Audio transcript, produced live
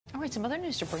right, some other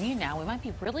news to bring you now. We might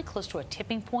be really close to a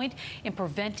tipping point in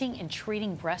preventing and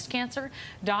treating breast cancer.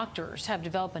 Doctors have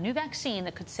developed a new vaccine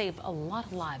that could save a lot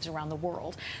of lives around the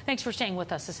world. Thanks for staying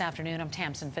with us this afternoon. I'm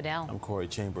Tamsen Fidel. I'm Corey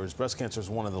Chambers. Breast cancer is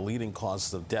one of the leading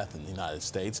causes of death in the United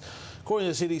States.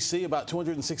 According to the CDC, about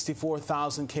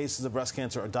 264,000 cases of breast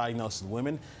cancer are diagnosed in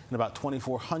women and about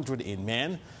 2,400 in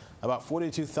men. About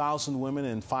 42,000 women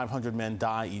and 500 men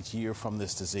die each year from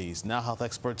this disease. Now health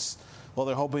experts, well,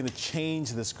 they're hoping to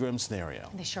change this grim scenario.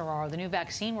 They sure are. The new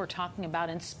vaccine we're talking about,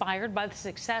 inspired by the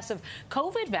success of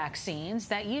COVID vaccines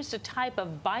that used a type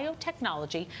of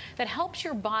biotechnology that helps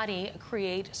your body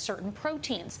create certain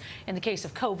proteins. In the case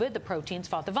of COVID, the proteins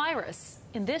fought the virus.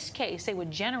 In this case, they would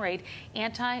generate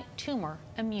anti-tumor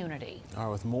immunity. All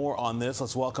right, with more on this,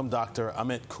 let's welcome Dr.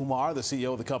 Amit Kumar, the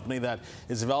CEO of the company that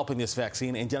is developing this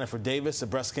vaccine, and Jennifer Davis, a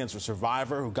breast cancer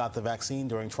survivor who got the vaccine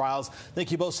during trials. Thank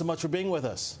you both so much for being with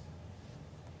us.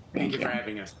 Thank you for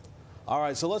having us. All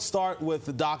right, so let's start with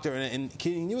the doctor. And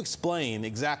can you explain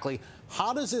exactly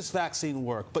how does this vaccine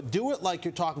work? But do it like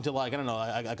you're talking to, like, I don't know,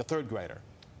 like a third grader.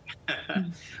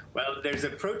 Well, there's a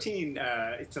protein,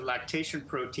 it's a lactation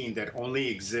protein that only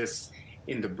exists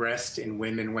in the breast in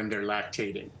women when they're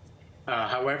lactating.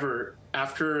 However,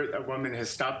 after a woman has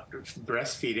stopped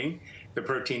breastfeeding, the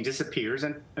protein disappears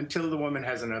until the woman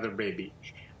has another baby.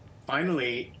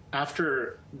 Finally,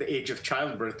 after the age of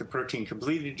childbirth, the protein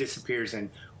completely disappears and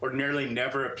ordinarily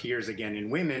never appears again in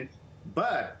women,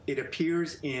 but it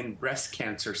appears in breast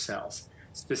cancer cells,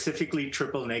 specifically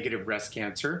triple-negative breast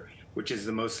cancer, which is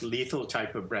the most lethal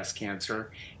type of breast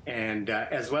cancer, and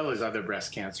as well as other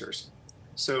breast cancers.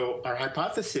 So our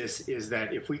hypothesis is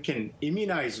that if we can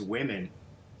immunize women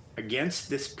against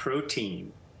this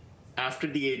protein after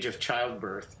the age of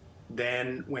childbirth,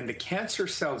 then when the cancer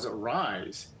cells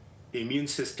arise, the immune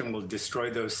system will destroy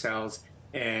those cells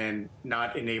and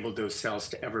not enable those cells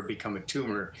to ever become a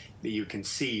tumor that you can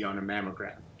see on a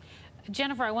mammogram.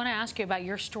 Jennifer, I want to ask you about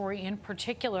your story in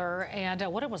particular and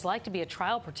what it was like to be a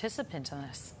trial participant in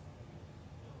this.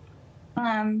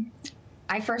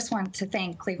 I first want to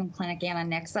thank Cleveland Clinic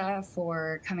and Anixa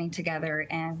for coming together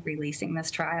and releasing this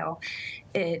trial.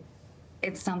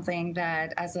 It's something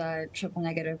that, as a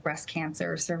triple-negative breast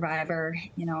cancer survivor,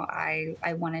 you know, I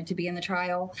wanted to be in the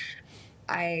trial.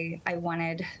 I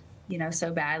wanted, you know,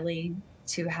 so badly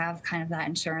to have kind of that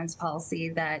insurance policy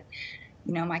that,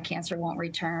 you know, my cancer won't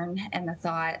return, and the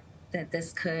thought that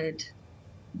this could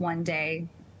one day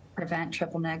prevent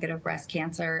triple-negative breast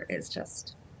cancer is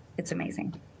just, it's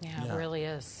amazing. Yeah, it really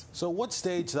is. So what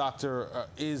stage, doctor,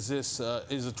 is this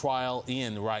is a trial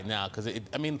in right now? Because,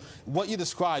 I mean, what you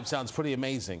described sounds pretty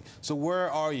amazing. So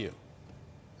where are you?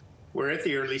 We're at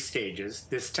the early stages.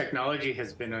 This technology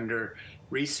has been under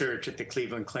research at the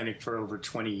Cleveland Clinic for over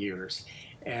 20 years.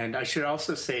 And I should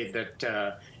also say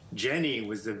that Jenny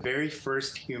was the very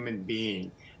first human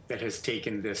being that has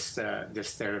taken this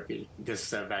therapy,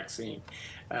 this vaccine.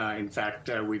 In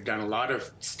fact, we've done a lot of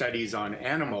studies on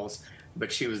animals, but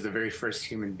she was the very first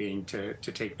human being to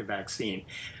take the vaccine.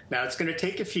 Now, it's going to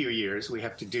take a few years. We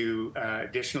have to do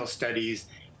additional studies,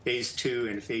 phase 2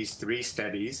 and phase 3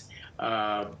 studies,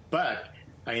 but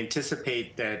I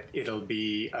anticipate that it'll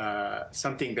be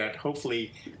something that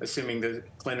hopefully, assuming the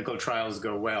clinical trials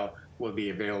go well, will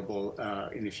be available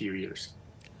in a few years.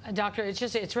 Doctor,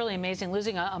 it's really amazing.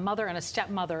 Losing a mother and a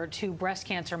stepmother to breast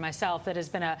cancer myself, that has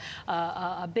been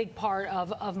a big part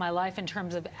of my life in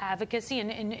terms of advocacy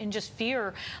and just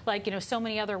fear, like, you know, so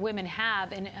many other women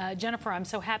have. And Jennifer, I'm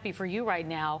so happy for you right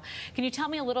now. Can you tell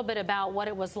me a little bit about what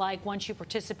it was like once you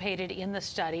participated in the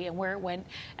study and where it went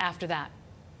after that?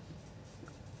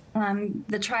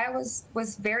 The trial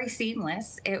was very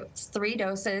seamless. It was 3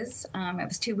 doses. It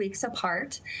was 2 weeks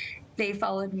apart. They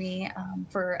followed me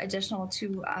for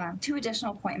two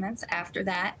additional appointments after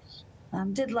that,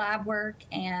 did lab work,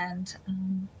 and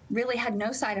really had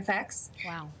no side effects.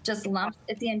 Wow. Just lumps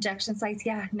at the injection sites.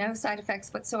 Yeah, no side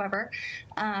effects whatsoever.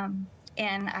 And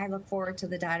I look forward to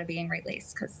the data being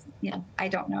released because, you know, I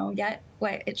don't know yet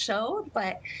what it showed,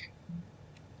 but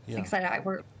like I said,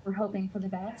 we're hoping for the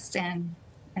best, and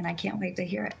I can't wait to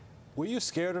hear it. Were you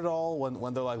scared at all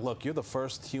when they're like, look, you're the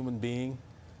first human being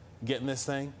getting this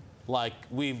thing? Like,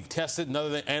 we've tested in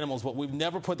other animals, but we've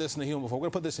never put this in the human before. We're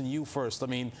going to put this in you first. I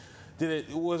mean,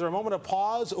 was there a moment of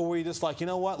pause, or were you just like, you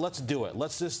know what, let's do it.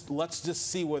 Let's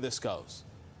just see where this goes?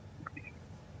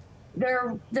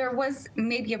 There was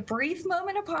maybe a brief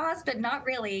moment of pause, but not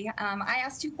really. I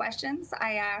asked 2 questions.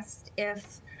 I asked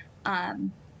if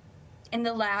in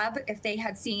the lab, if they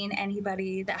had seen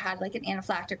anybody that had like an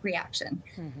anaphylactic reaction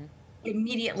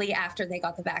immediately after they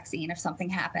got the vaccine, if something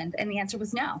happened. And the answer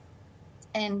was no.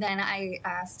 And then I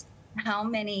asked how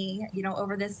many,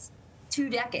 over this 2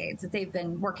 decades that they've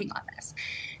been working on this,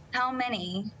 how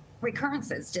many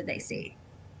recurrences did they see?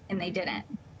 And they didn't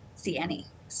see any.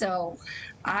 So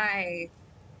I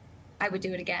would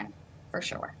do it again, for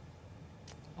sure.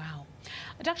 Wow.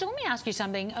 Doctor, let me ask you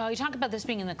something. You talk about this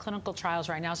being in the clinical trials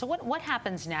right now. So what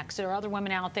happens next? There are other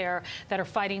women out there that are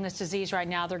fighting this disease right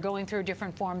now. They're going through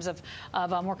different forms of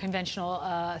more conventional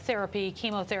therapy,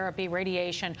 chemotherapy,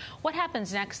 radiation. What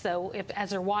happens next, though,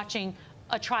 as they're watching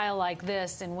a trial like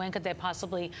this, and when could they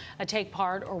possibly take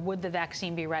part, or would the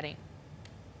vaccine be ready?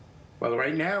 Well,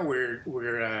 right now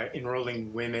we're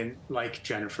enrolling women like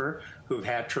Jennifer who've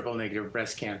had triple-negative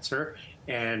breast cancer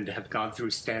and have gone through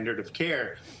standard of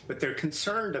care, but they're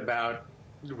concerned about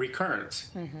recurrence.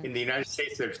 In the United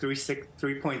States, there are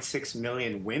 3.6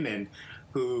 million women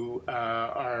who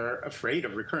are afraid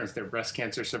of recurrence. They're breast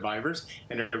cancer survivors,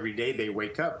 and every day they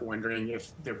wake up wondering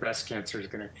if their breast cancer is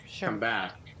going to come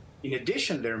back. In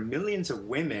addition, there are millions of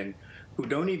women who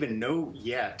don't even know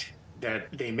yet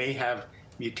that they may have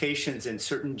mutations in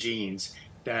certain genes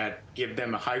that give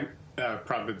them a high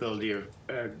probability of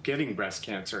getting breast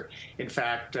cancer. In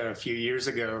fact, a few years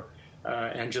ago,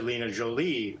 Angelina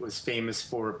Jolie was famous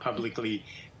for publicly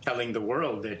telling the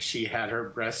world that she had her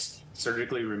breasts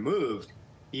surgically removed,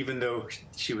 even though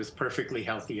she was perfectly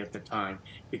healthy at the time,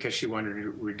 because she wanted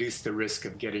to reduce the risk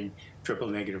of getting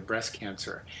triple-negative breast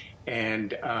cancer.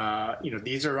 And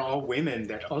these are all women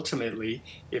that ultimately,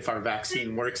 if our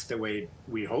vaccine works the way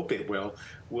we hope it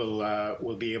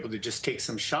will be able to just take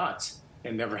some shots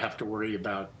and never have to worry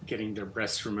about getting their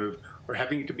breasts removed or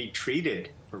having to be treated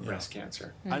for breast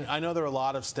cancer. I know there are a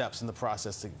lot of steps in the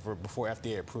process before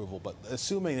FDA approval, but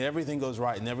assuming that everything goes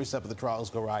right and every step of the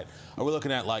trials go right, are we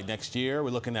looking at like next year? Are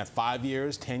we looking at 5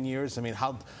 years, 10 years? I mean,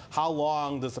 how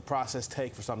long does the process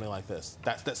take for something like this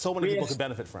that so many people could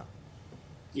benefit from?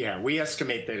 Yeah, we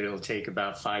estimate that it'll take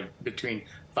about between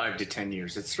 5 to 10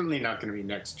 years. It's certainly not going to be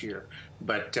next year,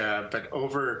 but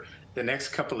over the next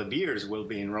couple of years, we'll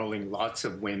be enrolling lots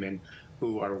of women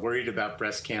who are worried about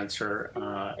breast cancer,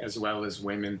 as well as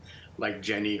women like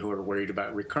Jenny who are worried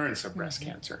about recurrence of breast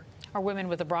cancer. Are women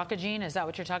with the BRCA gene? Is that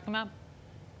what you're talking about?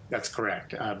 That's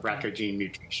correct. BRCA gene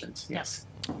mutations. Yes.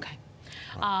 Okay.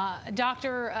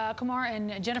 Dr. Kumar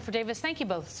and Jennifer Davis, thank you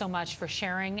both so much for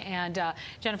sharing. And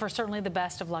Jennifer, certainly the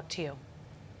best of luck to you.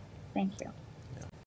 Thank you.